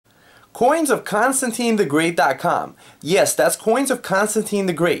Coins of Constantine the Great.com. Yes, that's Coins of Constantine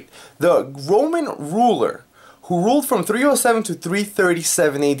the Great, the Roman ruler who ruled from 307 to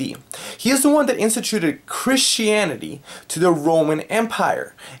 337 AD. He is the one that instituted Christianity to the Roman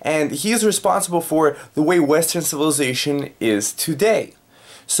Empire, and he is responsible for the way Western civilization is today.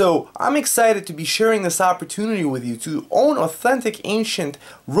 So I'm excited to be sharing this opportunity with you to own authentic ancient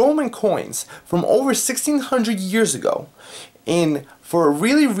Roman coins from over 1600 years ago for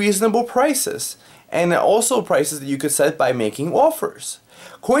really reasonable prices, and also prices that you could set by making offers.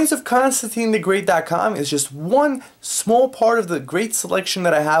 Coins of Constantine the Great.com is just one small part of the great selection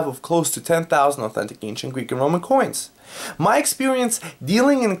that I have of close to 10,000 authentic ancient Greek and Roman coins. My experience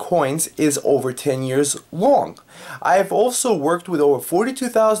dealing in coins is over 10 years long. I have also worked with over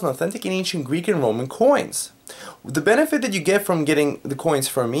 42,000 authentic and ancient Greek and Roman coins. The benefit that you get from getting the coins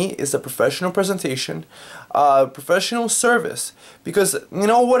from me is a professional presentation, professional service, because you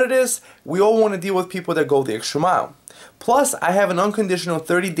know what it is? We all want to deal with people that go the extra mile. Plus, I have an unconditional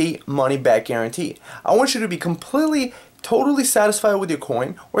 30-day money-back guarantee. I want you to be totally satisfied with your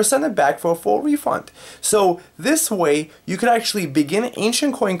coin or send it back for a full refund. So this way, you could actually begin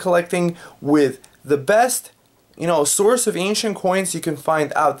ancient coin collecting with the best, source of ancient coins you can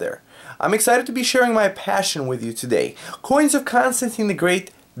find out there. I'm excited to be sharing my passion with you today. Coins of Constantine the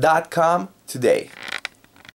Great.com today.